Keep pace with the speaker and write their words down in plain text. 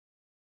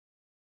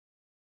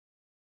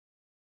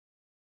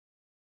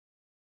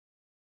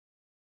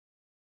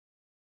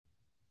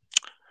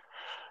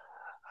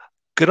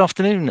Good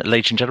afternoon,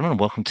 ladies and gentlemen, and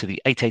welcome to the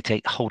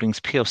 888 Holdings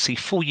PLC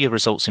full-year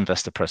results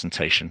investor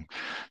presentation.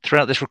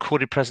 Throughout this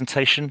recorded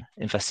presentation,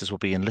 investors will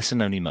be in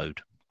listen-only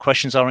mode.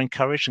 Questions are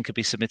encouraged and can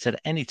be submitted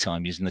at any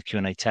time using the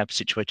Q&A tab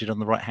situated on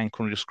the right-hand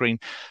corner of your screen.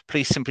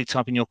 Please simply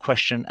type in your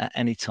question at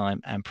any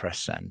time and press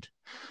send.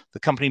 The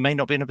company may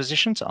not be in a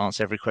position to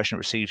answer every question it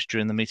receives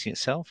during the meeting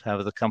itself.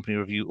 However, the company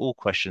will review all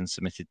questions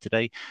submitted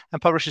today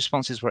and publish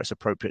responses where it's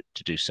appropriate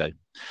to do so.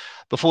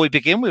 Before we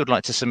begin, we would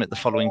like to submit the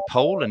following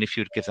poll, and if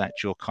you would give that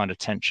your kind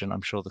attention,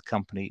 I'm sure the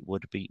company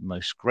would be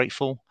most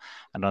grateful.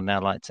 And I'd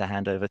now like to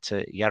hand over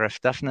to Yaref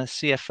Dafna,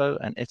 CFO,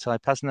 and Itai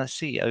Pazner,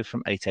 CEO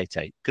from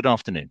 888. Good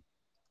afternoon.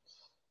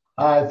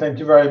 Hi, thank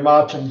you very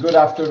much, and good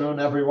afternoon,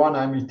 everyone.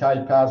 I'm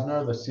Itai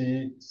Pazner, the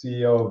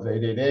CEO of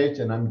 888,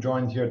 and I'm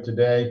joined here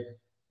today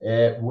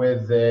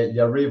with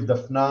Yaref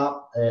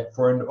Dafna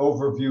for an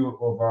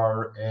overview of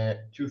our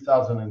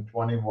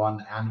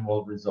 2021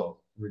 annual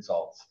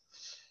results.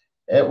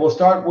 We'll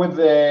start with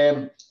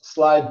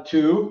slide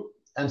 2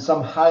 and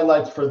some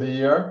highlights for the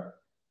year.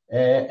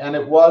 And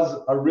it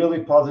was a really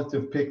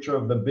positive picture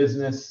of the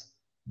business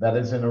that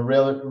is in a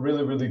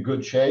really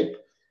good shape.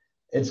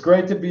 It's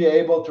great to be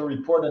able to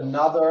report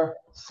another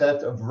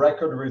set of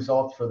record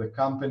results for the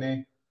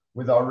company,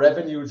 with our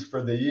revenues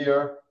for the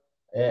year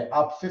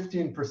up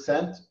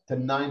 15% to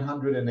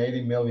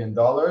 $980 million.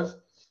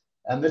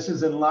 And this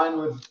is in line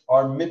with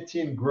our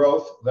mid-teen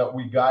growth that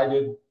we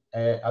guided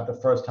at the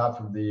first half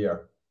of the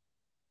year.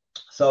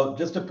 So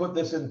just to put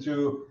this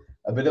into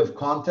a bit of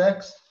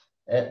context,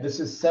 this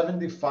is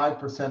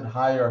 75%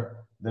 higher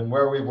than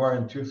where we were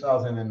in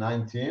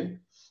 2019.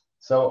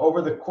 So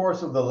over the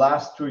course of the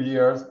last 2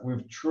 years,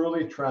 we've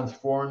truly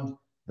transformed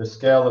the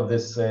scale of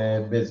this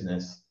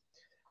business.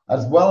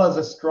 As well as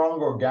a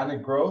strong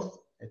organic growth,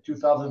 in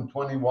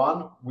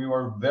 2021, we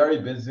were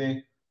very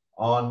busy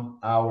on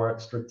our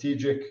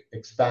strategic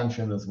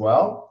expansion as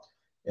well.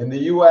 In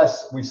the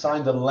US, we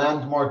signed a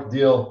landmark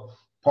deal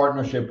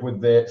partnership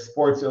with the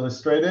Sports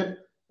Illustrated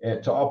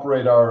to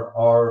operate our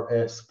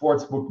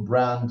sportsbook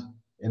brand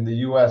in the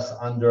US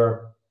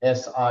under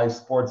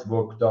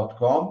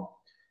sisportsbook.com.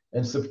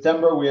 In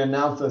September, we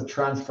announced a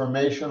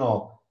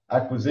transformational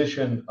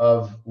acquisition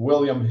of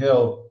William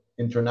Hill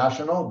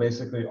International,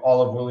 basically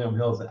all of William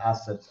Hill's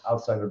assets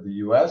outside of the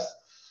US.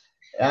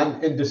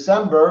 And in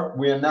December,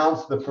 we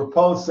announced the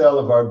proposed sale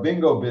of our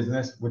bingo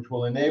business, which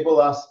will enable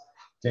us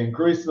to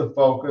increase the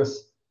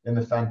focus in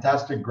the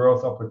fantastic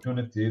growth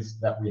opportunities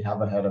that we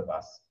have ahead of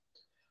us.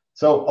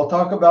 So I'll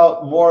talk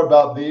more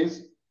about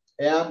these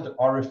and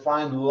our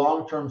refined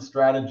long-term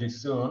strategy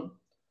soon.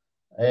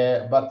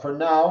 But for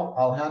now,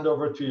 I'll hand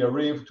over to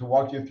Yaref to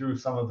walk you through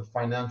some of the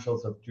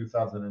financials of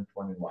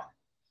 2021.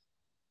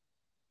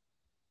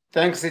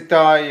 Thanks,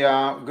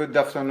 Itai. Good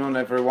afternoon,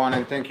 everyone,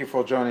 and thank you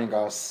for joining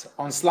us.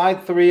 On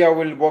slide 3, I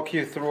will walk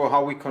you through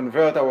how we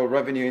convert our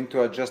revenue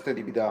into adjusted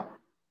EBITDA.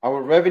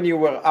 Our revenue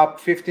were up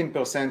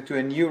 15% to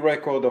a new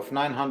record of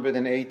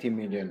 $980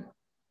 million.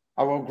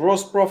 Our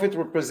gross profit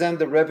represent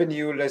the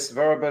revenue less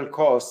variable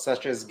costs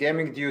such as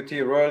gaming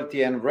duty,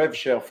 royalty, and rev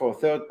share for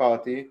third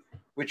party,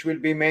 which will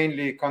be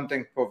mainly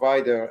content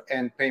provider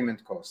and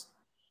payment cost.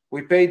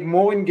 We paid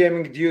more in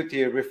gaming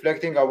duty,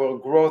 reflecting our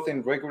growth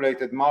in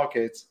regulated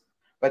markets,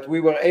 but we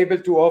were able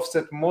to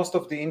offset most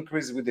of the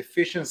increase with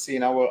efficiency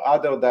in our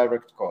other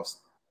direct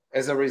costs.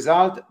 As a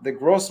result, the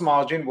gross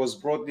margin was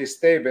broadly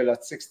stable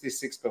at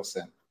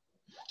 66%.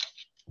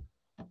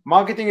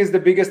 Marketing is the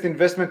biggest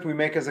investment we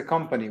make as a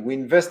company. We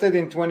invested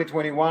in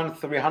 2021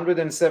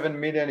 $307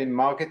 million in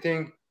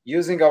marketing,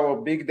 using our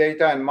big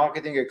data and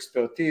marketing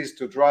expertise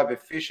to drive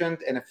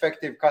efficient and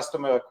effective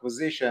customer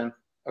acquisition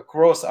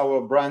across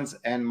our brands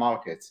and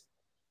markets.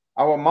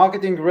 Our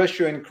marketing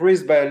ratio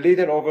increased by a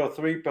little over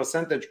 3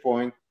 percentage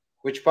points,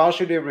 which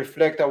partially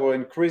reflect our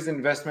increased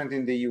investment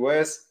in the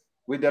US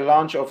with the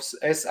launch of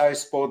SI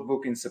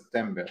Sportsbook in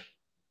September.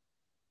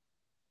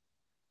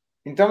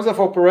 In terms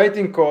of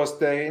operating costs,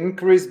 they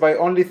increased by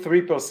only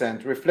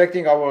 3%,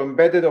 reflecting our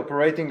embedded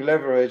operating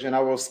leverage and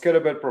our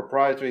scalable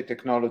proprietary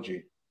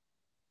technology.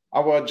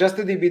 Our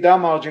adjusted EBITDA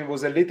margin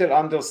was a little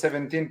under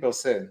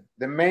 17%.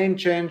 The main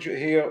change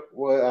here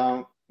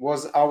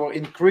was our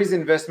increased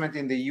investment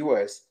in the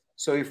US.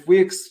 So if we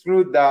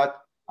exclude that,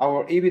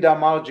 our EBITDA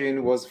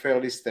margin was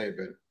fairly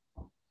stable.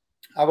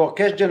 Our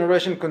cash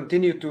generation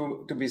continued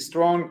to be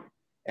strong,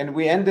 and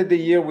we ended the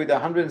year with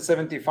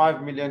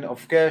 $175 million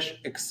of cash,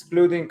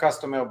 excluding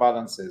customer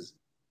balances.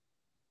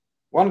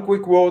 One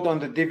quick word on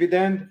the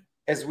dividend.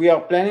 As we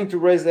are planning to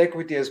raise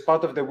equity as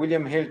part of the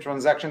William Hill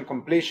transaction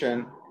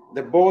completion,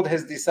 the board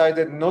has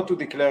decided not to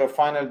declare a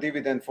final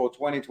dividend for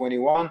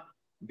 2021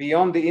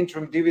 beyond the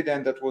interim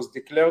dividend that was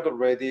declared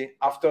already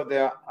after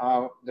the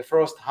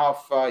first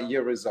half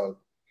year result.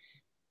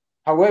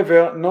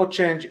 However, no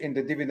change in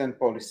the dividend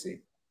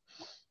policy.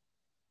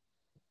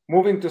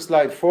 Moving to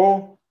slide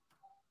 4,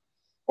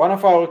 one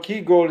of our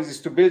key goals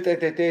is to build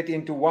 888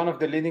 into one of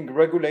the leading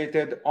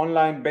regulated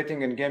online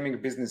betting and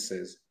gaming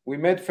businesses. We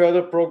made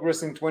further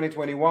progress in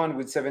 2021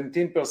 with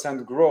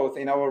 17% growth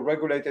in our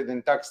regulated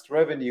and taxed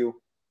revenue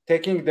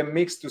taking the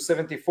mix to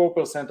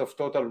 74% of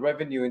total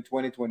revenue in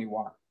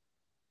 2021.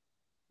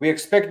 We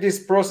expect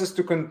this process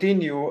to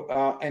continue,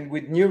 and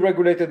with new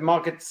regulated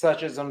markets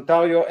such as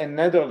Ontario and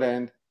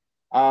Netherlands,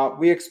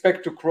 we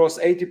expect to cross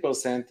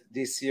 80%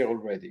 this year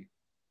already.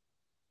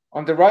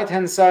 On the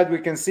right-hand side, we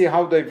can see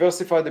how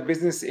diversified the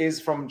business is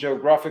from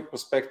geographic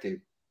perspective.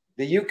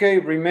 The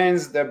UK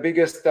remains the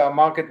biggest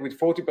market with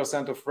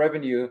 40% of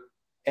revenue,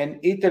 and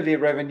Italy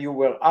revenue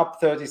were up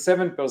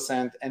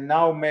 37% and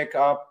now make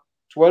up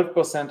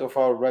 12% of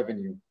our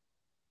revenue.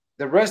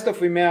 The rest of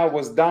EMEA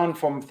was down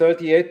from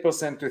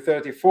 38% to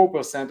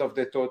 34% of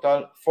the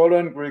total,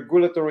 following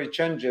regulatory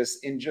changes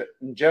in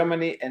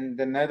Germany and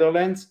the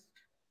Netherlands,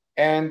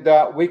 and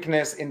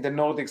weakness in the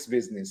Nordics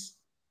business.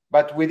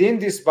 But within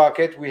this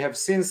bucket, we have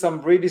seen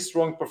some really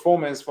strong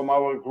performance from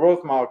our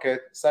growth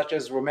market, such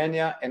as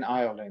Romania and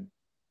Ireland.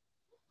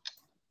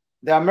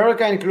 The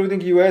America,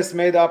 including US,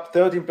 made up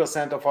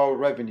 13% of our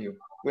revenue.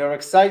 We are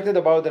excited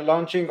about the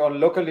launching on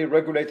locally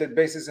regulated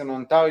basis in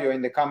Ontario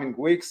in the coming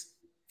weeks,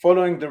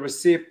 following the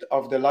receipt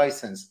of the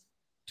license,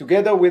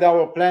 together with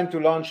our plan to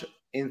launch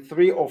in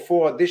 3 or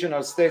 4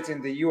 additional states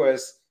in the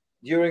US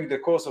during the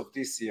course of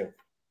this year.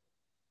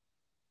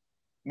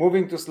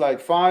 Moving to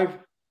slide 5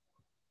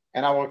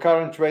 and our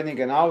current trading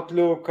and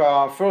outlook.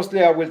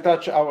 Firstly, I will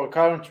touch our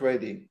current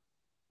trading.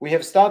 We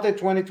have started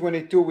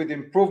 2022 with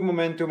improved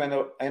momentum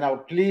and are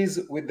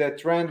pleased with the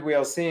trend we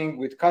are seeing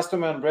with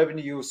customer and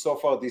revenue so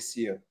far this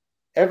year.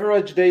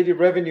 Average daily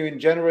revenue in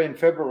January and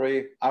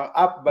February are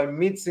up by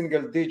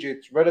mid-single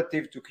digits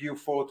relative to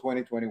Q4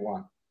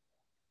 2021.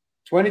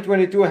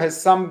 2022 has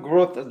some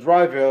growth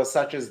drivers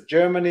such as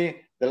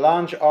Germany, the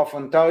launch of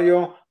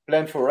Ontario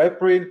planned for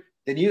April,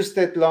 the new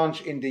state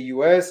launch in the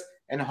US,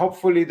 and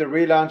hopefully the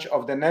relaunch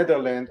of the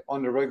Netherlands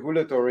on a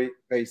regulatory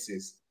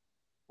basis.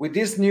 With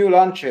these new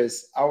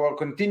launches, our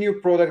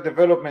continued product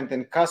development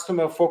and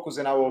customer focus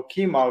in our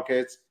key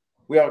markets,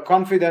 we are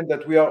confident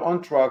that we are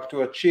on track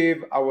to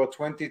achieve our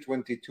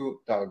 2022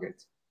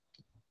 targets.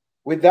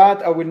 With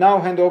that, I will now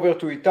hand over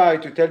to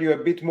Itai to tell you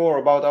a bit more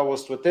about our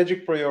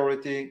strategic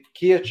priority,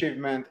 key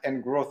achievement,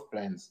 and growth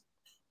plans.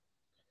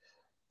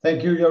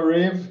 Thank you,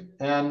 Yariv.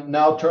 And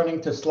now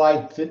turning to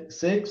slide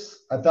 6,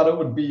 I thought it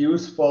would be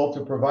useful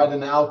to provide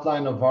an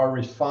outline of our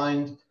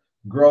refined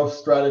growth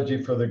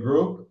strategy for the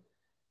group.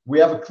 We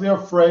have a clear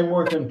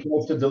framework in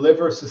place to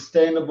deliver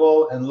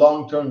sustainable and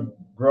long-term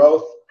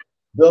growth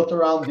built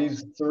around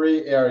these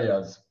 3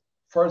 areas.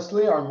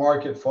 Firstly, our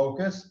market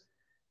focus.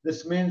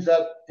 This means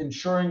that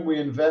ensuring we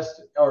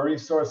invest our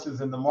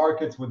resources in the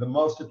markets with the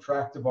most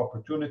attractive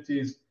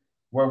opportunities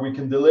where we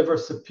can deliver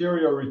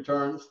superior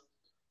returns.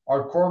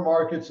 Our core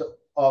markets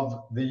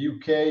of the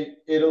UK,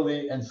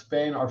 Italy, and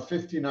Spain are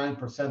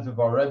 59% of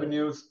our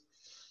revenues,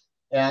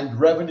 and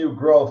revenue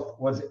growth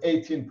was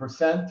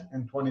 18%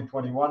 in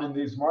 2021 in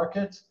these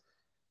markets.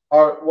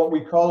 What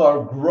we call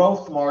our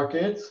growth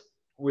markets,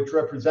 which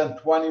represent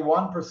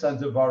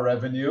 21% of our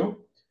revenue,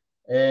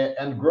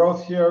 and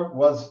growth here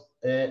was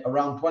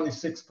around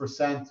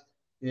 26%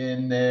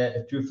 in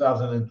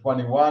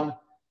 2021,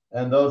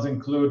 and those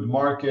include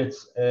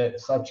markets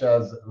such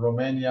as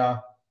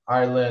Romania,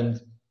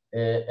 Ireland,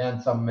 and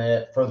some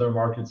further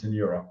markets in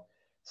Europe.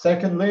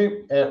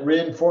 Secondly,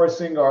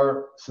 reinforcing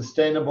our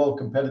sustainable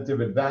competitive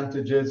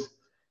advantages.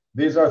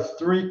 These are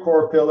 3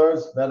 core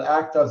pillars that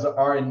act as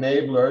our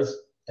enablers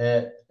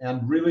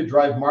and really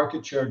drive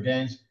market share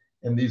gains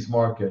in these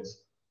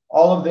markets.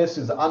 All of this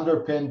is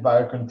underpinned by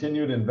a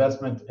continued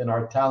investment in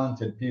our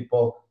talented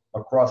people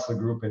across the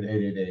group in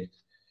 888.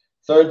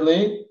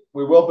 Thirdly,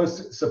 we will be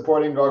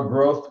supporting our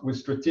growth with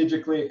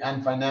strategically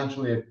and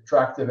financially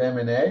attractive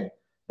M&A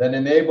that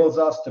enables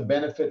us to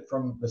benefit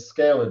from the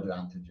scale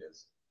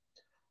advantages.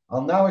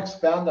 I'll now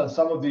expand on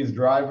some of these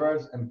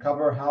drivers and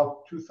cover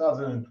how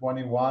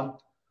 2021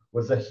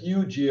 was a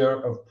huge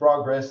year of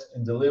progress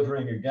in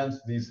delivering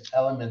against these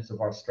elements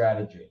of our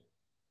strategy.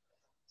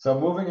 So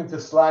moving into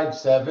slide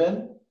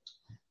 7,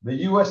 the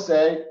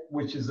USA,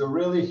 which is a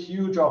really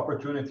huge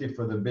opportunity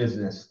for the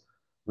business.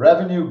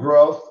 Revenue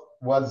growth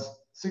was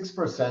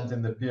 6%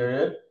 in the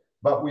period,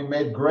 but we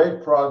made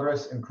great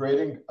progress in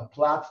creating a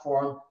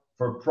platform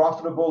for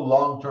profitable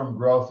long-term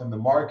growth in the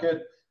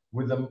market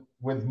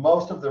with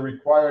most of the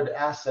required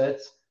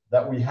assets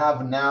that we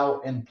have now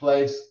in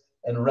place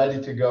and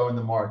ready to go in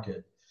the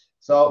market.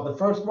 So the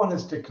first one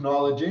is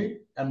technology,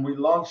 and we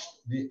launched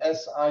the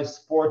SI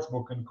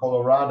Sportsbook in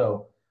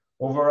Colorado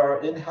over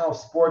our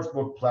in-house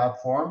sportsbook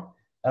platform,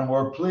 and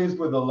we're pleased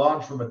with the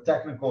launch from a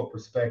technical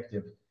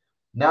perspective.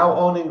 Now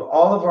owning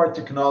all of our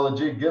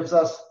technology gives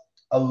us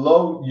a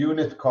low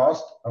unit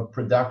cost of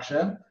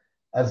production,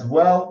 as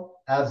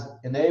well as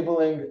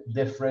enabling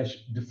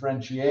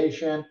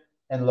differentiation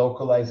and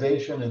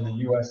localization in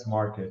the US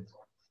market.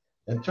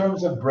 In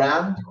terms of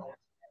brand,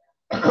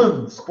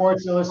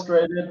 Sports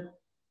Illustrated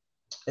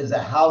is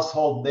a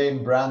household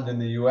name brand in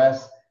the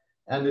US,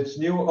 and its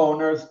new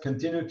owners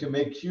continue to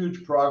make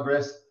huge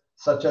progress,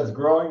 such as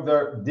growing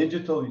their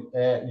digital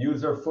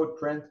user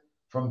footprint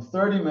from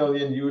 30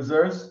 million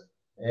users,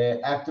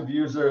 active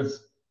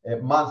users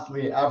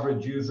monthly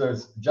average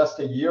users just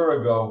a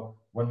year ago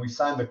when we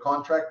signed the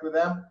contract with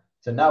them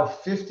to now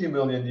 50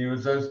 million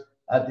users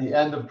at the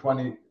end of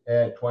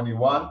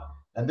 2021.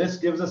 And this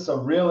gives us a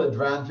real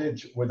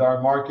advantage with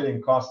our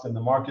marketing cost in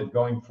the market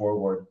going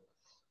forward.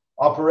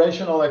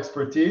 Operational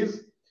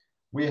expertise.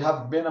 We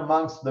have been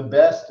amongst the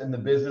best in the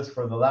business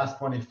for the last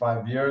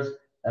 25 years,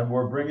 and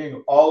we're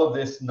bringing all of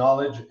this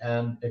knowledge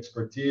and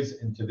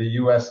expertise into the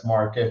US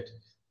market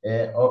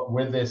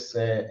with this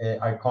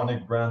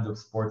iconic brand of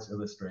Sports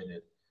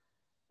Illustrated.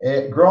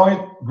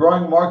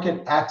 Growing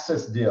market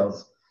access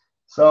deals.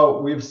 So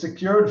we've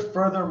secured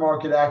further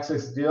market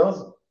access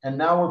deals, and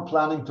now we're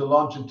planning to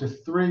launch into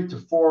 3 to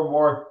 4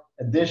 more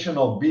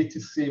additional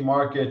B2C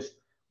markets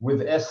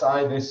with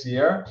SI this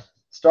year,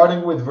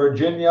 starting with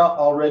Virginia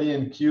already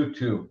in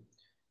Q2.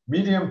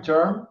 Medium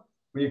term,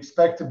 we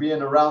expect to be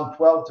in around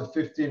 12 to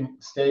 15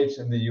 states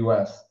in the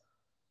US.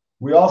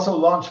 We also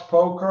launched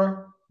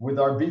poker with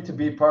our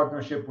B2B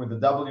partnership with the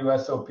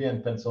WSOP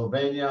in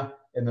Pennsylvania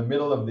in the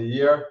middle of the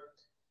year.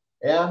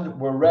 And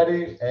we're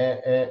ready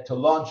to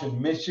launch in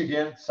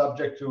Michigan,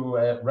 subject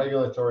to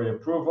regulatory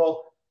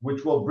approval,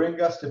 which will bring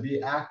us to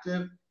be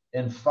active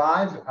in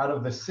 5 out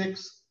of the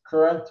 6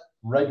 current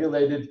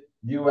regulated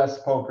US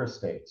poker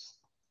states.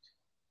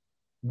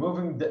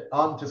 Moving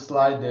on to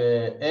slide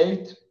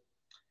 8.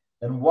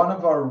 And one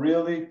of our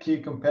really key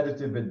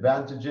competitive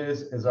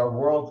advantages is our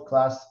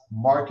world-class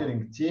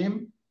marketing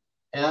team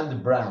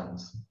and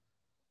brands.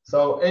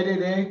 So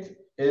 888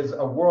 is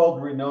a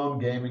world-renowned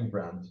gaming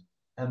brand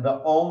and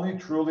the only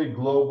truly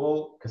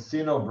global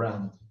casino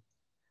brand,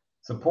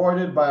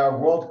 supported by our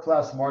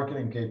world-class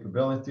marketing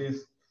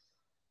capabilities.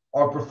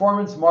 Our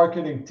performance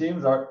marketing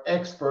teams are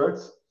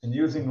experts in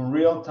using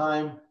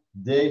real-time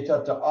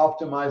data to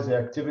optimize the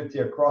activity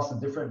across the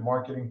different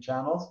marketing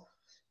channels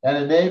and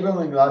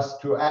enabling us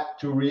to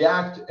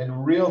react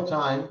in real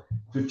time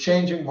to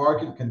changing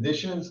market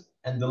conditions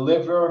and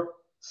deliver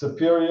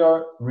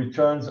superior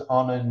returns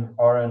on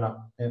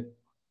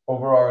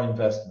over our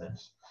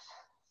investments.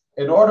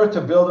 In order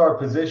to build our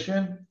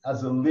position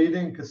as a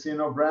leading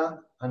casino brand,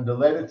 I'm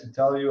delighted to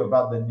tell you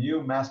about the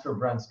new master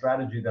brand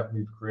strategy that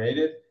we've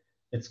created.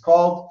 It's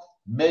called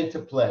Made to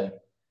Play.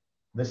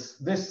 This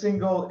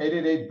single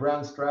 888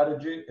 brand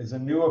strategy is a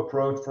new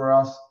approach for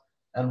us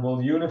and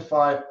will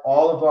unify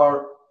all of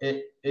our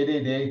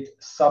 888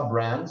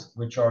 sub-brands,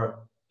 which are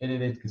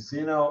 888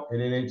 Casino,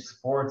 888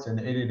 Sports, and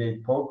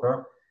 888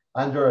 Poker,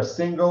 under a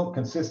single,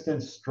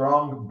 consistent,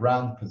 strong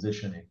brand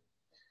positioning.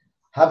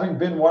 Having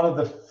been one of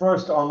the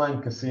first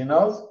online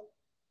casinos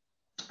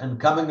and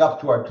coming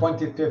up to our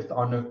 25th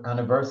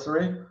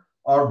anniversary,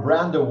 our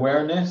brand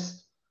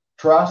awareness,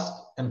 trust,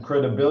 and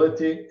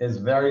credibility is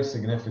very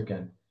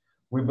significant.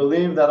 We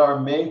believe that our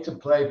Made to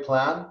Play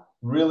plan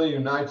really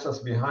unites us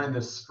behind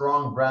the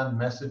strong brand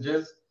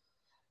messages.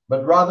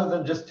 But rather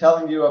than just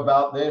telling you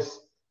about this,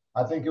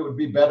 I think it would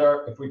be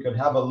better if we could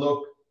have a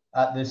look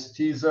at this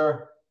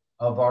teaser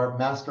of our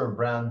master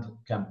brand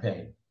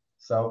campaign.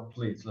 So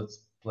please,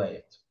 let's play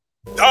it.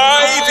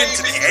 Dive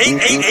into the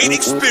 888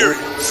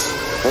 experience,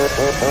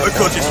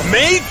 because it's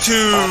made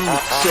to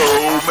so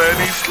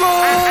many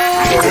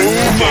slots.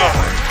 Oh my!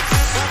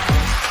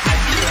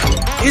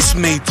 It's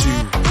made to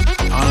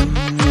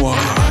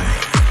unwind.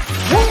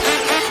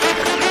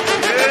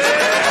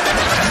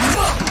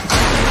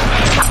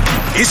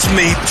 It's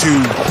made to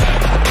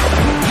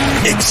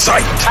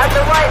excite. And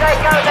the way they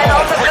go, then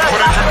on the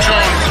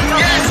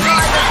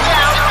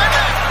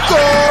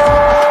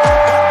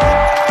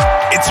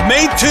It's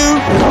made to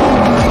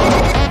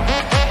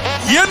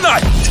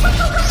unite.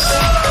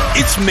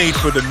 It's made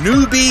for the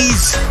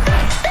newbies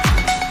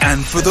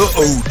and for the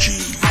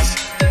OGs.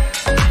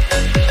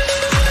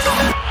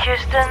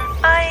 Houston,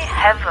 I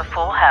have a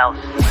full house.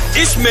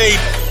 It's made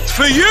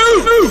for you.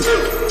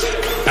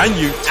 And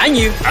you. And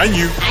you. And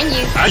you. And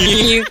you. And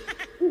you.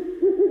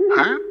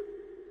 Huh?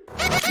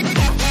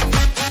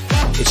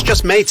 It's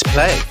just made to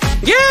play.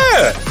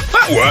 Yeah,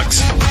 that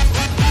works.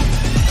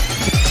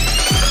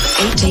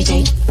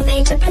 888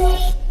 Made to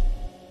Play.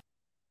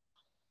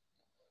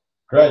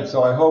 Great.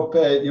 So I hope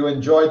you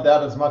enjoyed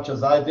that as much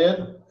as I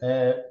did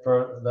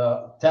for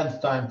the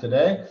 10th time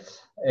today.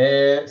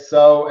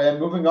 So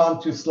moving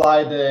on to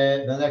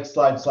the next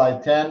slide,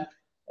 slide 10.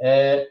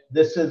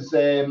 This is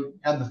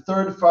and the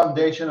third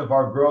foundation of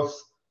our growth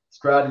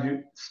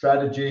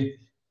strategy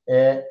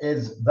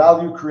is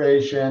value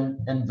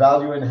creation and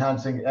value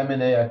enhancing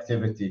M&A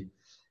activity.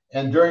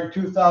 And during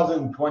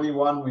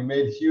 2021, we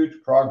made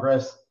huge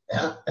progress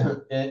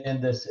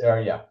in this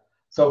area.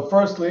 So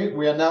firstly,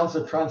 we announced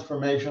a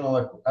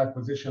transformational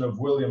acquisition of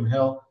William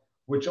Hill,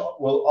 which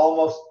will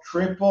almost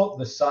triple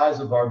the size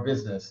of our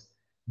business.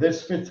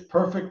 This fits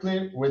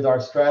perfectly with our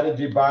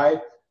strategy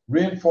by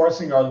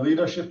reinforcing our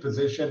leadership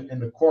position in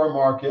the core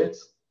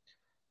markets,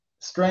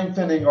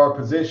 strengthening our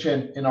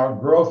position in our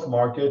growth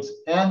markets,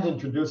 and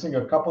introducing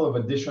a couple of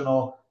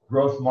additional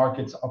growth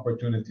markets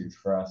opportunities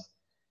for us.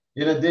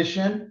 In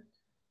addition,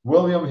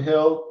 William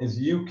Hill is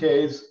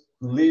UK's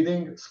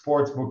leading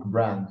sportsbook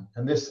brand,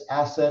 and this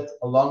asset,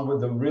 along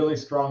with the really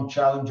strong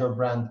challenger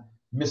brand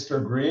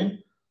Mr.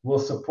 Green, will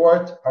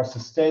support our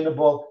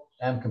sustainable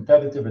and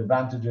competitive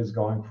advantages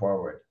going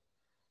forward.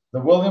 The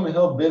William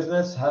Hill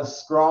business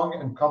has strong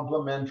and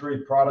complementary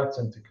products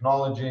and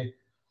technology,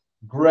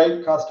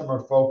 great customer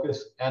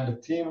focus, and a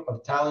team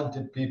of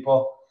talented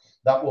people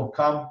that will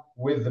come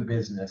with the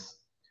business.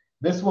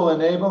 This will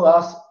enable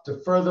us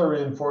to further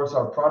reinforce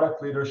our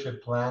product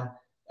leadership plan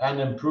and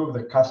improve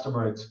the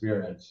customer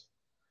experience.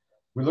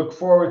 We look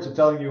forward to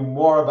telling you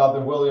more about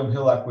the William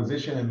Hill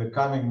acquisition in the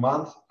coming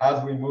months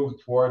as we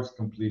move towards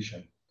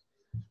completion.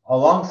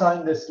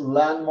 Alongside this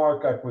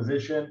landmark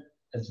acquisition,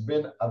 it's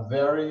been a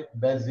very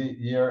busy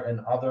year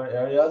in other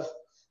areas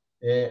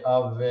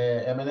of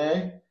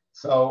M&A.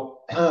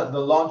 So the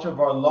launch of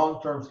our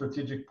long-term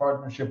strategic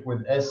partnership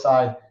with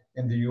SI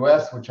in the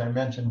US, which I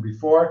mentioned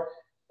before,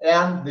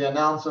 and the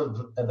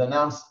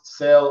announced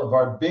sale of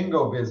our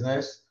bingo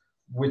business,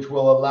 which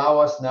will allow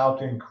us now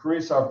to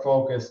increase our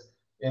focus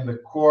in the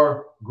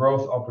core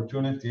growth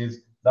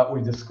opportunities that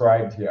we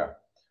described here.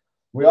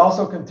 We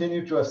also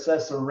continue to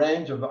assess a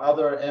range of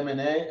other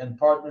M&A and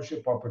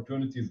partnership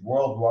opportunities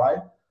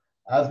worldwide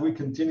as we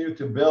continue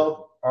to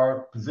build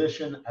our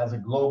position as a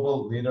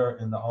global leader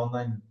in the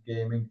online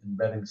gaming and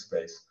betting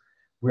space.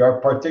 We are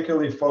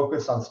particularly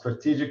focused on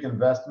strategic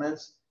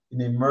investments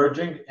in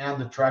emerging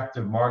and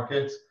attractive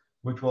markets,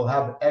 which will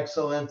have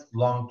excellent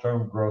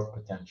long-term growth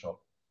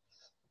potential.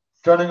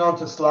 Turning on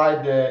to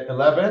slide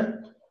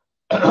 11.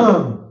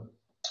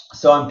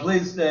 So I'm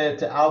pleased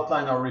to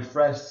outline our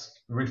refreshed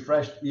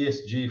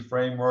ESG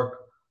framework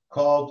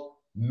called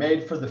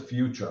Made for the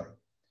Future.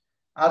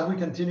 As we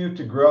continue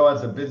to grow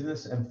as a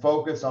business and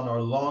focus on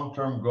our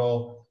long-term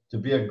goal to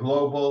be a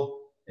global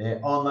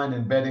online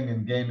and betting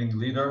and gaming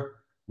leader,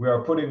 we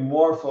are putting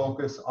more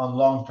focus on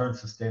long-term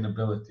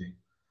sustainability.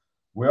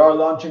 We are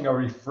launching a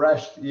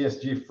refreshed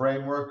ESG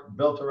framework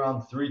built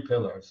around 3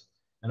 pillars.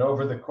 And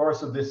over the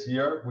course of this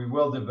year, we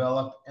will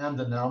develop and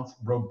announce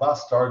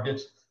robust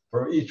targets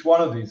for each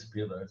one of these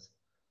pillars.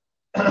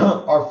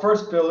 Our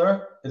first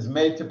pillar is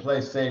Made to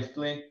Play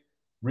Safely,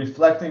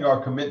 reflecting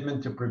our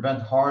commitment to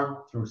prevent harm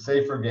through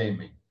safer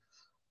gaming.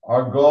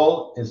 Our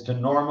goal is to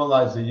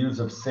normalize the use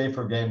of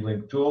safer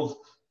gambling tools.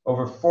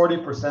 Over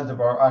 40%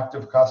 of our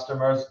active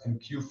customers in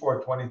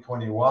Q4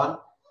 2021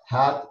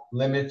 had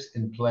limits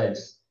in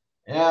place,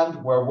 and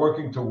we're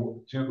working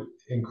to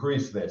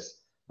increase this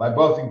by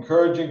both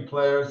encouraging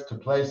players to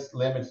place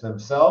limits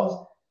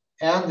themselves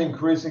and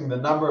increasing the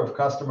number of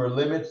customer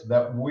limits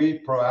that we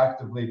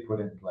proactively put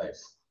in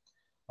place.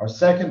 Our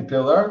second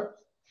pillar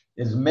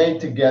is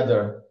Made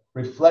Together,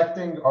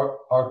 reflecting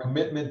our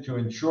commitment to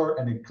ensure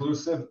an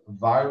inclusive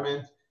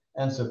environment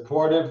and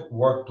supportive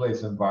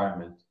workplace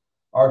environment.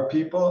 Our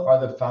people are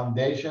the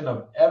foundation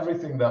of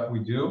everything that we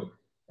do,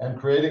 and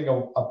creating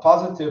a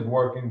positive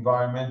work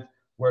environment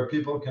where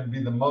people can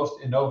be the most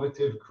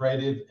innovative,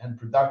 creative, and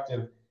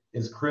productive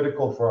is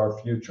critical for our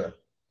future.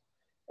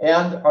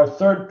 And our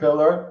third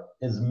pillar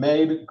is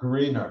Made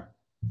Greener.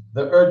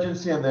 The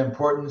urgency and the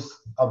importance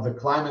of the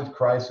climate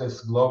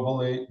crisis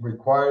globally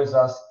requires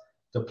us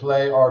to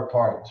play our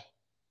part.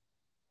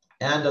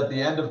 And at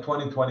the end of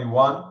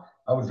 2021,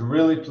 I was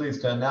really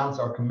pleased to announce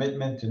our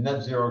commitment to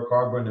net zero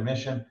carbon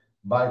emission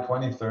by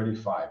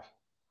 2035.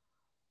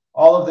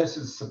 All of this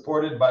is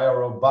supported by a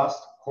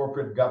robust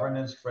corporate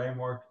governance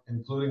framework,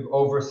 including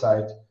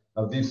oversight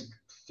of these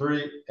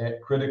 3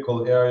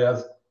 critical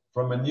areas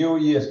from a new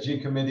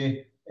ESG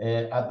committee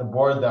at the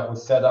board that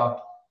was set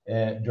up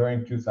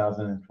during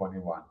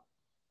 2021.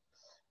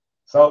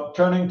 So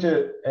turning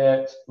to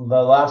the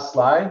last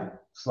slide,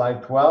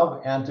 slide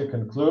 12, and to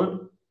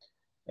conclude,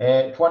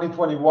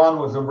 2021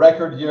 was a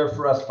record year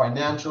for us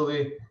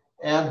financially,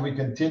 and we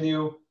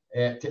continue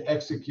to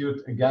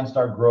execute against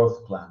our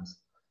growth plans.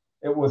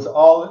 It was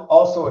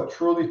also a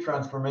truly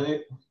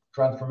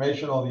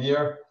transformational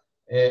year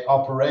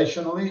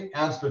operationally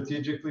and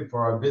strategically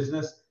for our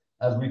business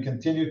as we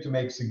continue to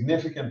make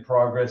significant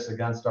progress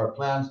against our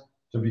plans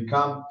to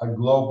become a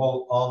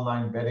global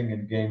online betting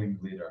and gaming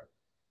leader.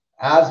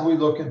 As we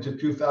look into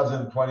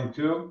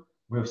 2022,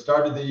 we've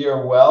started the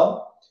year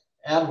well,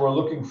 and we're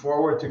looking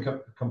forward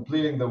to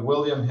completing the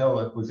William Hill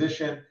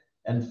acquisition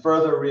and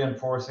further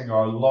reinforcing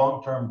our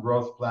long-term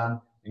growth plan,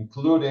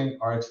 including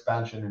our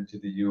expansion into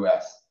the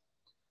US.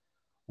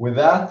 With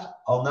that,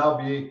 I'll now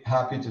be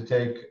happy to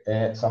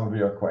take some of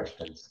your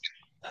questions.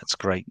 That's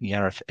great.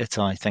 Yarif,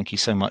 Itai, thank you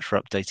so much for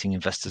updating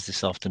investors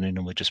this afternoon,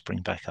 and we'll just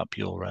bring back up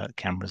your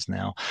cameras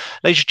now.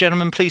 Ladies and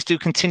gentlemen, please do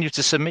continue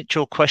to submit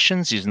your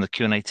questions using the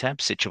Q&A tab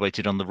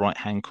situated on the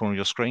right-hand corner of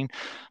your screen.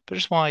 But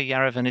just while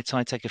Yarif and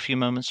Itai take a few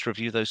moments to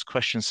review those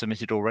questions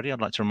submitted already,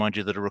 I'd like to remind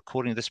you that a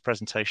recording of this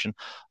presentation,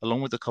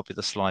 along with a copy of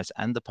the slides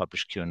and the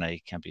published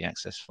Q&A, can be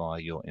accessed via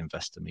your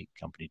Investor Meet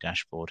Company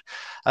dashboard.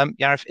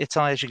 Yarif,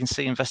 Itai, as you can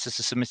see, investors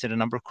have submitted a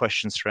number of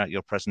questions throughout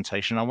your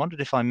presentation. I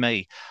wondered if I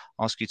may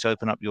ask you to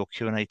open up your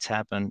Q&A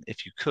tab, and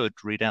if you could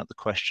read out the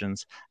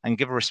questions and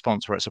give a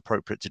response where it's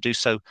appropriate to do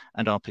so,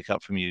 and I'll pick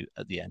up from you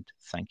at the end.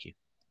 Thank you.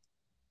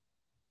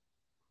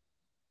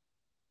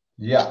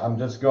 Yeah, I'm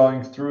just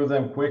going through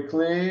them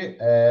quickly.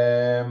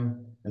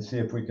 and see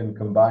if we can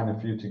combine a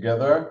few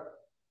together.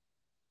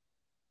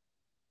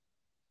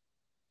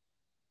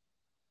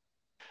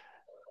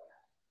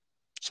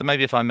 So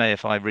maybe if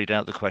I read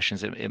out the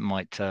questions, it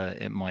might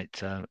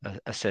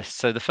assist.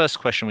 So the first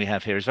question we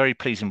have here is very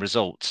pleasing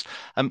results.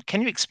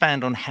 Can you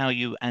expand on how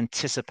you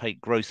anticipate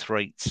growth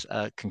rates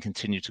can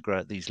continue to grow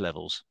at these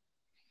levels?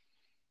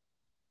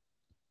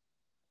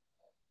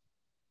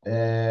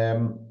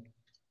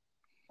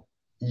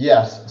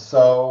 Yes.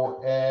 So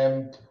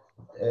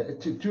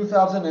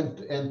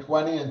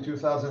 2020 and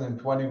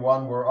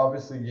 2021 were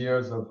obviously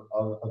years of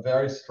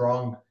very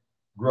strong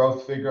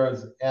growth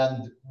figures,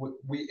 and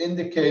we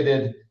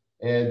indicated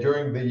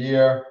during the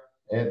year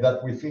that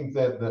we think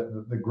that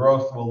the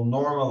growth will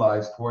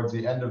normalize towards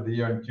the end of the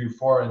year in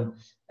Q4,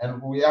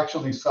 and we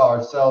actually saw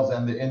ourselves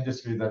and the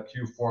industry that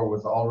Q4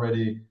 was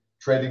already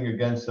trading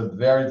against a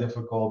very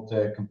difficult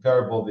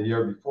comparable the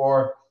year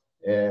before.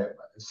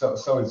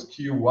 So it's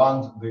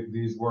Q1.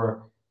 These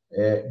were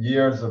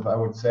years of, I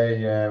would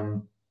say,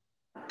 a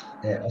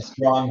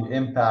strong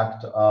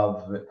impact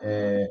of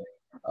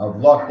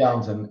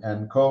lockdowns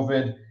and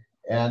COVID.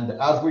 And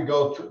as we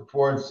go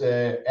towards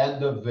the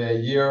end of the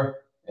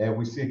year,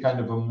 we see kind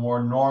of a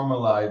more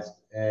normalized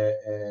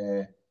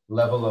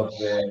level of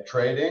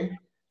trading.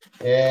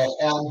 And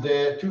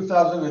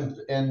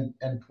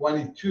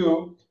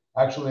 2022,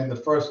 actually in the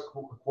first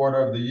quarter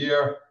of the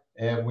year,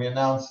 we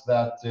announced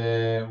that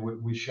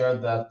we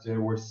shared that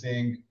we're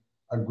seeing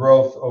a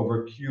growth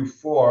over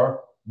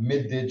Q4,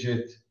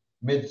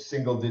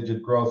 mid-single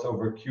digit growth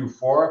over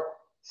Q4.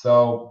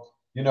 So,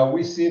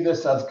 we see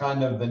this as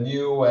kind of the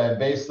new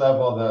base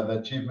level, the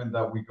achievement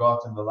that we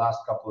got in the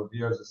last couple of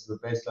years. This is the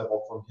base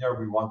level. From here,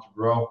 we want to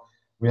grow.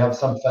 We have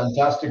some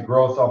fantastic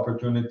growth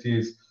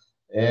opportunities.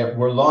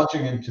 We're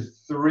launching into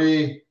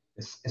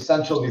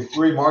essentially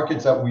three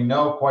markets that we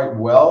know quite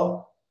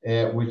well,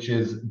 which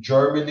is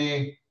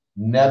Germany,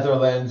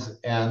 Netherlands,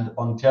 and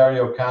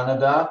Ontario,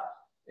 Canada.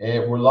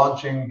 We're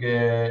launching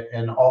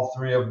in all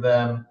three of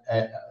them,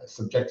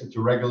 subjected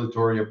to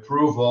regulatory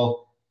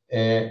approval.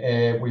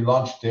 We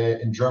launched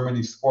in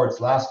Germany sports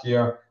last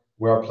year.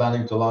 We are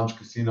planning to launch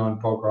casino and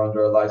poker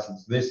under a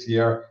license this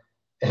year.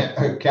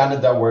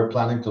 Canada, we're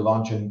planning to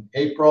launch in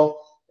April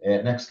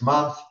next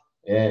month.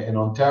 In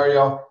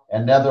Ontario,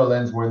 and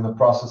Netherlands, we're in the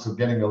process of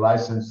getting a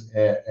license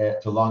to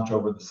launch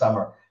over the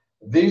summer.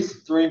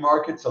 These three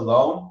markets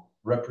alone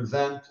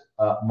represent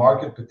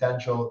market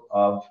potential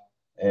of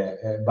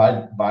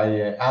by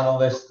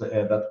analysts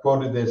that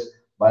quoted this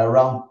by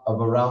around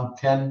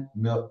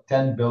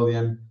 $10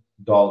 billion.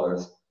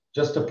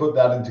 Just to put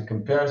that into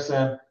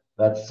comparison,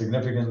 that's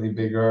significantly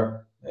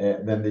bigger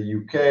than the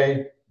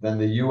UK, than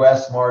the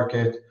US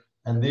market,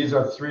 and these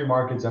are three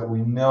markets that we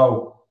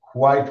know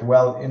quite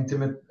well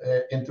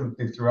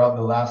intimately throughout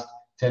the last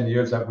 10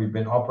 years that we've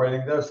been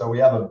operating there. So we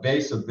have a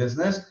base of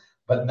business,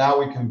 but now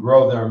we can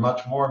grow there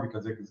much more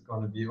because it is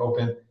going to be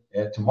open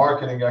to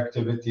marketing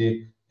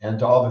activity and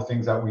to all the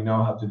things that we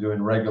know how to do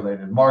in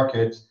regulated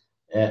markets.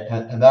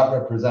 And that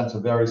represents a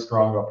very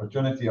strong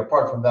opportunity.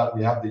 Apart from that,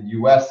 we have the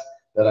US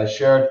that I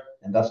shared,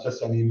 and that's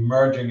just an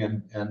emerging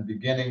and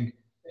beginning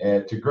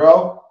to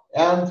grow.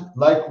 And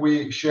like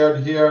we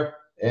shared here,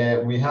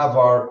 we have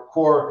our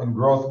core and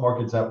growth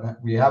markets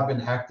that we have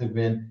been active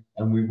in,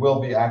 and we will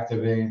be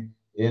active in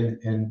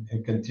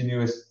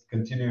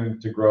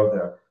continuing to grow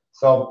there.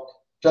 So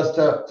just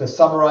to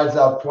summarize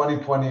out,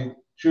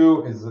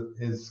 2022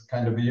 is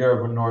kind of a year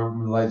of a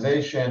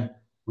normalization.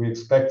 We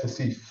expect to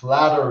see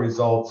flatter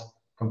results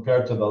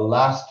compared to the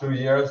last 2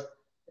 years.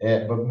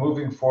 But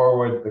moving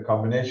forward, the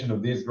combination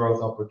of these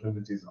growth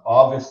opportunities,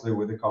 obviously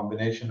with the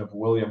combination of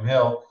William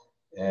Hill,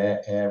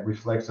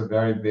 reflects a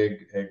very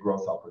big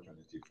growth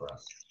opportunity for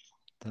us.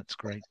 That's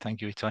great.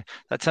 Thank you, Itai.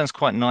 That turns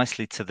quite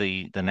nicely to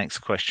the next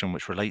question,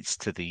 which relates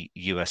to the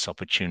US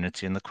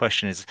opportunity. And the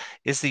question is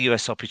the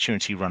US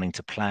opportunity running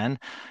to plan?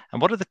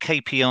 And what are the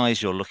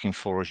KPIs you're looking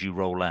for as you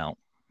roll out?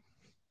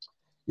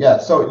 Yeah,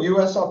 so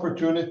US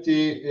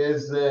opportunity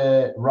is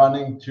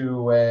running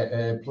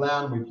to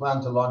plan. We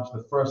plan to launch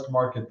the first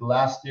market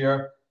last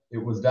year. It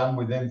was done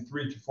within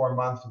 3 to 4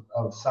 months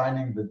of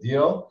signing the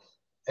deal.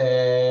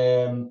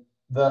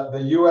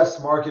 The US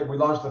market, we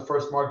launched the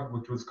first market,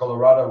 which was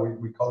Colorado.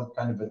 We call it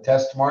kind of a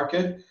test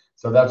market.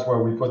 So that's where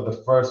we put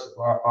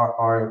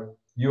our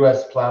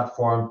US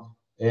platform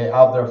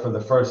out there for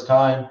the first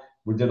time.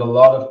 We did a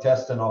lot of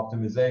test and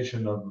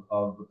optimization of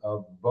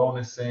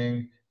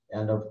bonusing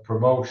and of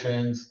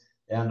promotions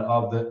and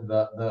of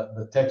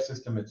the tech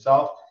system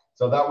itself.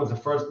 So that was the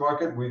first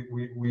market.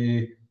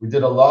 We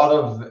did a lot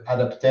of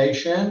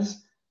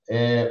adaptations.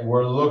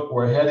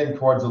 We're heading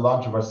towards the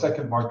launch of our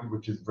second market,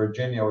 which is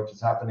Virginia, which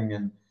is happening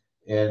in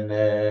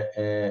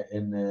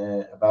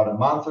about a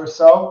month or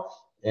so.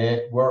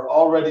 We're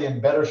already in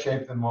better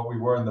shape than what we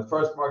were in the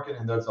first market,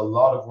 and there's a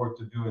lot of work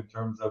to do in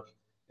terms of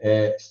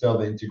still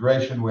the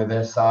integration with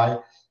SI.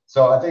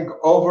 So I think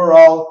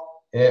overall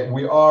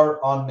we are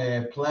on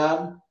a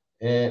plan,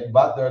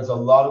 but there's a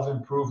lot of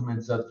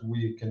improvements that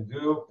we can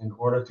do in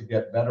order to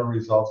get better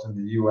results in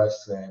the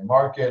US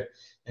market.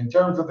 In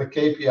terms of the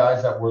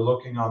KPIs that we're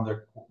looking on,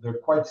 they're they're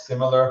quite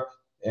similar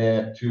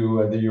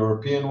to the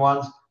European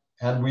ones,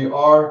 and we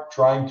are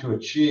trying to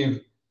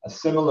achieve a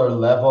similar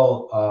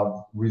level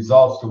of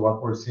results to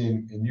what we're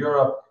seeing in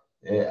Europe.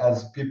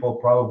 As people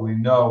probably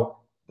know,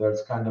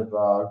 there's kind of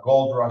a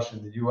gold rush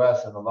in the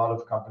US, and a lot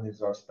of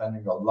companies are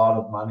spending a lot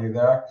of money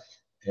there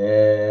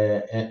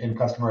in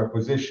customer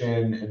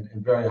acquisition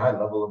and very high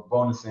level of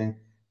bonusing.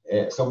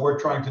 So we're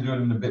trying to do it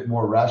in a bit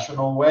more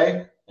rational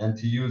way and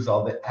to use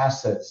all the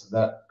assets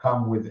that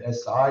come with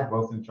SI,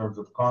 both in terms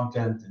of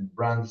content and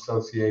brand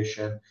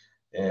association,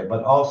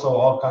 but also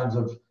all kinds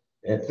of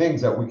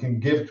things that we can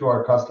give to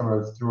our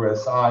customers through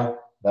SI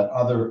that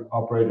other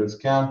operators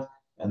can't.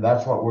 And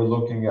that's what we're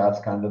looking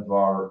at, kind of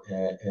our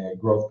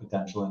growth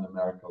potential in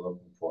America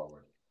looking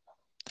forward.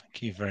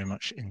 Thank you very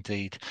much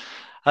indeed.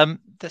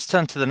 Let's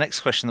turn to the next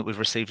question that we've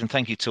received, and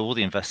thank you to all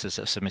the investors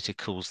that have submitted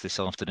calls this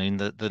afternoon.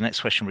 The next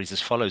question reads as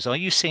follows: are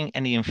you seeing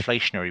any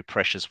inflationary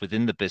pressures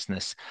within the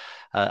business,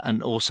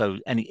 and also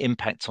any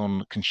impact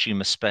on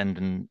consumer spend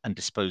and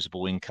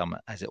disposable income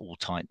as it all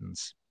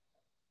tightens?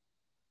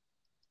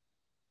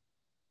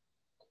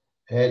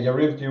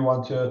 Yariv, do you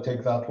want to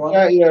take that one?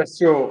 Yeah,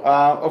 sure.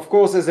 Of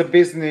course, as a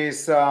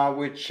business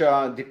which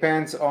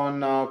depends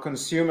on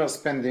consumer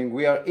spending,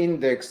 we are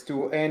indexed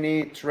to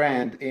any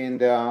trend in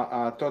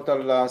the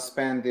total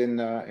spend in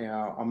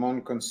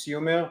among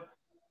consumer.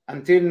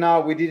 Until now,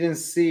 we didn't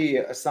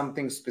see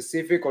something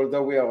specific,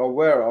 although we are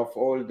aware of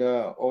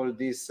all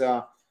this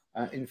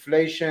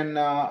inflation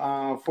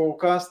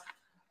forecast.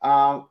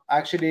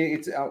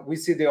 Actually, we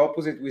see the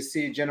opposite. We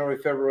see January,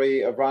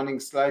 February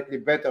running slightly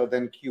better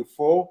than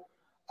Q4.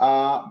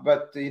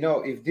 But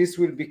if this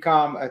will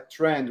become a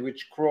trend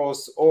which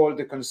cross all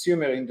the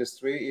consumer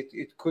industry,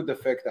 it could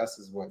affect us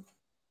as well.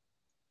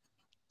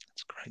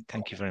 That's great.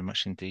 Thank you very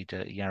much indeed,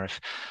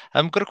 Yarif.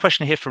 Got a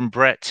question here from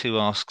Brett, who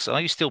asks: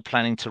 are you still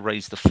planning to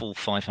raise the full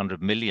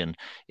 500 million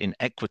in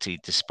equity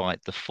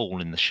despite the fall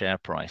in the share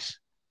price?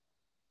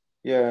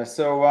 Yeah.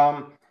 So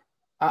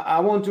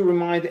I want to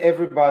remind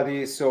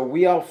everybody, so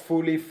we are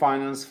fully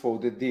financed for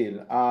the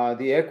deal.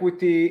 The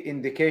equity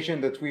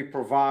indication that we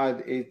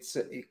provide,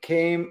 it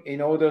came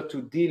in order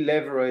to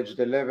deleverage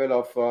the level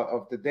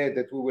of the debt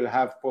that we will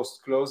have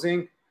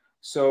post-closing.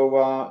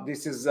 So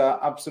this is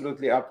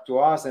absolutely up to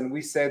us. And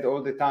we said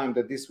all the time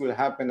that this will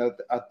happen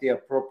at the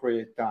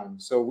appropriate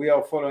time. So we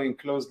are following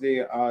closely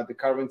the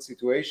current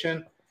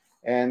situation,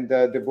 and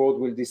the board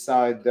will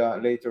decide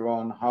later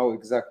on how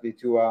exactly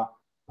to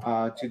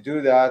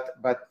do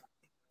that. But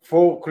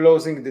for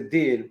closing the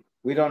deal,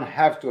 we don't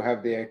have to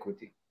have the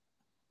equity.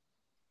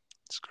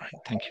 That's great.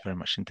 Thank you very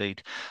much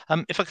indeed.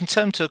 If I can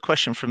turn to a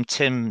question from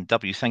Tim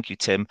W. Thank you,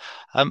 Tim.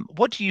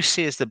 What do you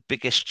see as the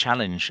biggest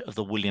challenge of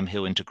the William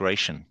Hill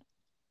integration?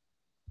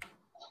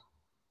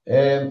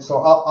 So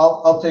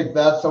I'll take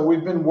that. So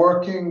we've been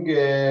working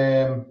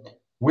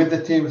with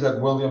the teams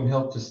at William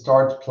Hill to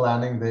start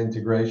planning the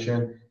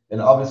integration. And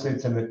obviously,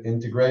 it's an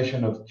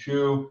integration of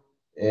two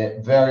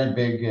very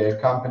big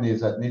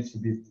companies that needs to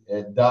be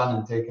done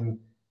and taken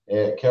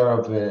care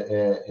of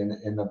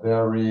in a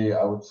very,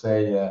 I would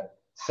say,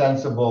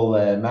 sensible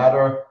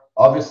matter.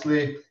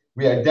 Obviously,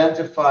 we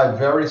identify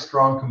very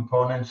strong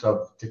components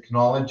of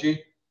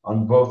technology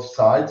on both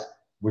sides,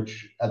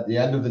 which at the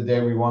end of the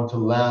day, we want to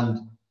land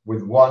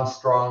with one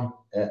strong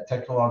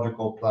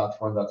technological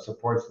platform that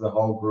supports the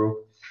whole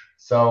group.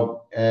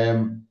 So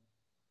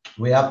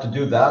we have to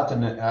do that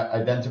and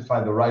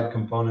identify the right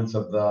components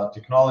of the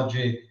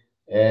technology.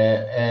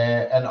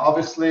 And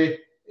obviously,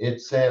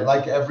 it's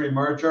like every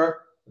merger,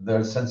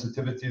 there's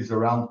sensitivities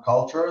around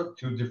culture,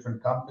 two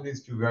different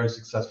companies, two very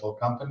successful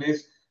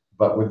companies,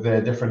 but with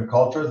different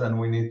cultures, and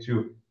we need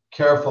to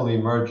carefully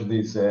merge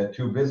these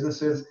two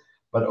businesses.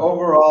 But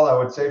overall, I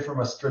would say from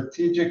a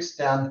strategic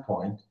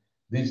standpoint,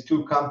 these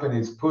two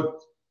companies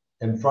put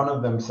in front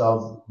of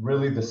themselves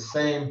really the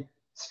same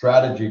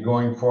strategy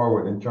going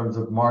forward in terms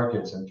of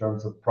markets, in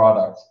terms of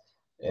products.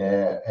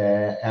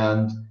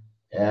 And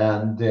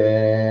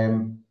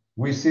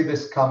we see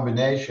this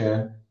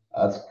combination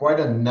as quite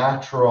a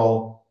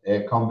natural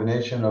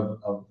combination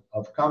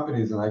of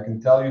companies. And I can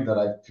tell you that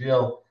I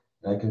feel,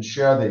 and I can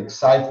share the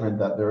excitement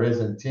that there is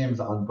in teams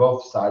on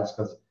both sides,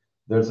 because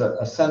there's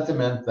a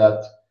sentiment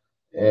that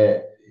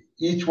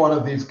each one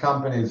of these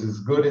companies is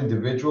good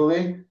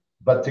individually,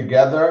 but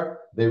together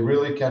they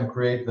really can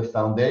create the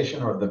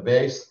foundation or the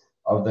base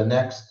of the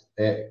next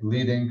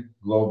leading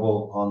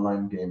global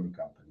online gaming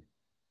company.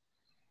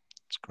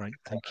 That's great.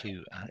 Thank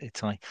you,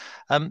 Itai.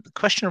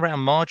 Question around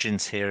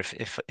margins here,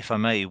 if I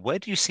may. Where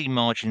do you see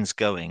margins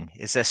going?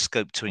 Is there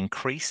scope to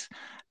increase?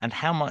 And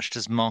how much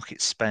does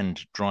market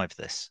spend drive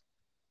this?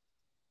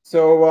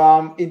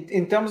 So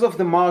in terms of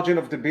the margin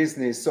of the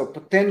business, so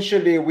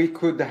potentially we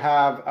could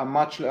have a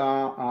much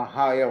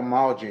higher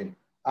margin.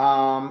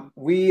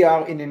 We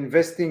are in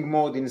investing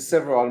mode in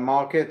several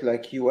markets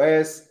like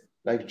US,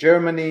 like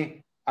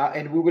Germany,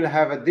 and we will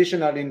have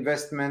additional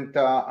investment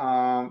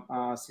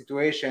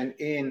situation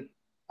in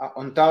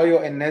Ontario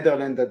and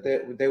Netherlands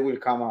that they will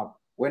come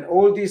up. When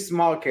all these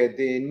markets,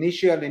 the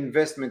initial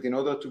investment in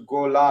order to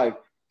go live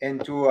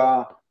and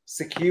to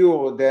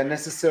secure the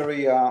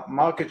necessary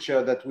market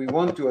share that we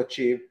want to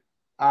achieve,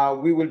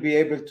 we will be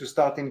able to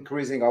start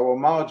increasing our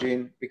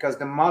margin, because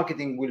the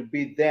marketing will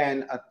be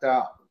then at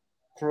the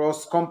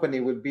cross company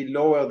will be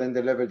lower than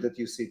the level that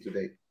you see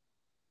today.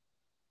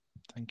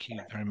 Thank you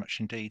very much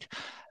indeed.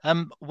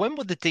 When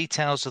will the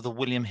details of the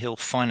William Hill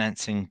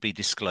financing be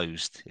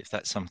disclosed, if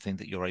that's something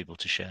that you're able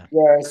to share?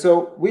 Yeah,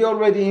 so we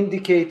already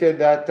indicated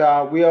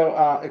that we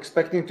are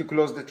expecting to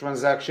close the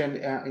transaction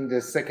in the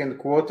second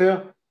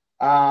quarter.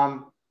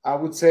 I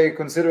would say,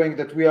 considering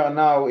that we are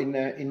now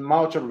in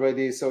March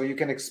already, so you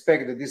can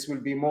expect that this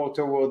will be more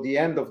toward the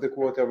end of the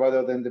quarter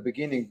rather than the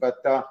beginning. But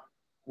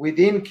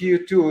within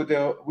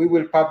Q2, we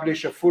will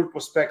publish a full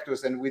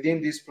prospectus, and within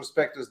this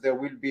prospectus, there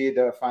will be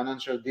the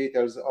financial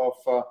details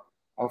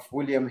of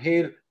William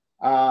Hill,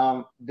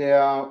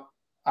 the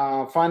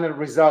final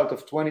result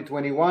of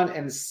 2021,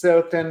 and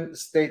certain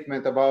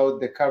statement about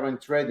the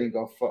current trading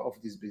of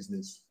this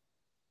business.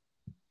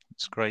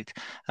 That's great.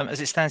 As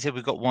it stands here,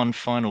 we've got one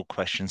final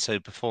question. So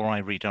before I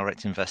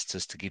redirect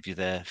investors to give you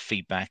their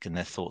feedback and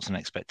their thoughts and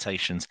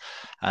expectations,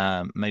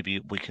 maybe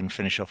we can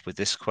finish off with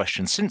this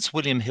question. Since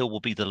William Hill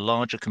will be the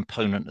larger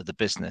component of the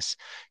business,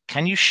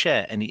 can you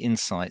share any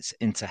insights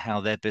into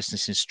how their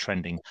business is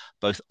trending,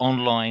 both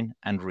online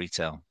and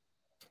retail?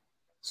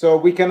 So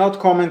we cannot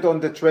comment on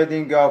the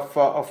trading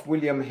of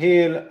William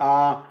Hill.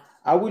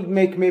 I would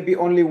make maybe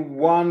only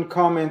one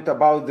comment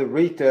about the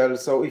retail.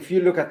 So if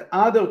you look at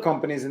other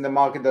companies in the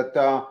market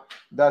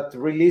that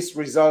released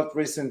results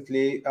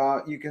recently,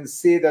 you can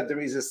see that there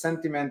is a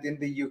sentiment in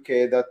the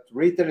UK that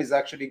retail is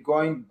actually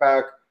going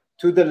back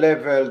to the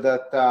level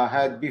that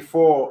had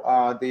before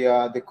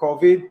the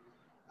COVID.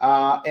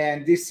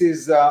 And this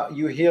is,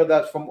 you hear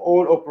that from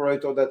all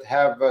operators that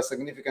have a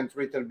significant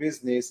retail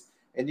business.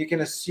 And you can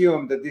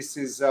assume that this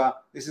is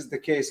the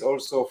case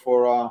also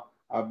for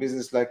a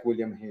business like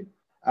William Hill.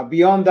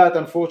 Beyond that,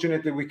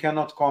 unfortunately, we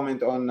cannot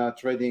comment on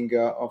trading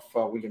of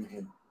William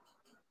Hill.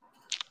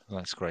 Well,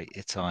 that's great.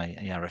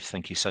 Itai, Yarif,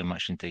 thank you so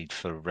much indeed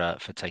for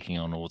taking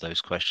on all those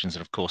questions.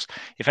 And of course,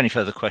 if any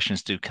further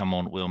questions do come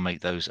on, we'll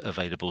make those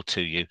available to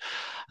you.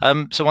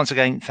 So once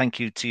again, thank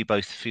you to you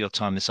both for your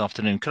time this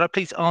afternoon. Could I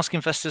please ask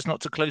investors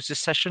not to close this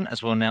session,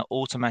 as we'll now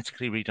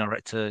automatically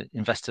redirect to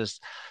investors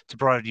to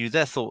provide you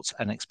their thoughts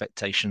and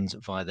expectations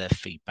via their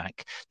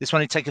feedback. This will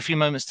only take a few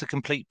moments to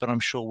complete, but I'm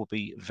sure will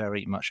be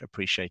very much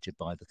appreciated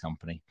by the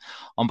company.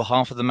 On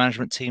behalf of the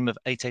management team of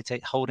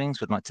 888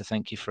 Holdings, we'd like to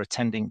thank you for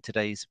attending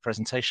today's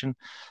presentation.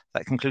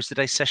 That concludes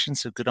today's session,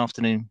 so good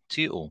afternoon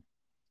to you all.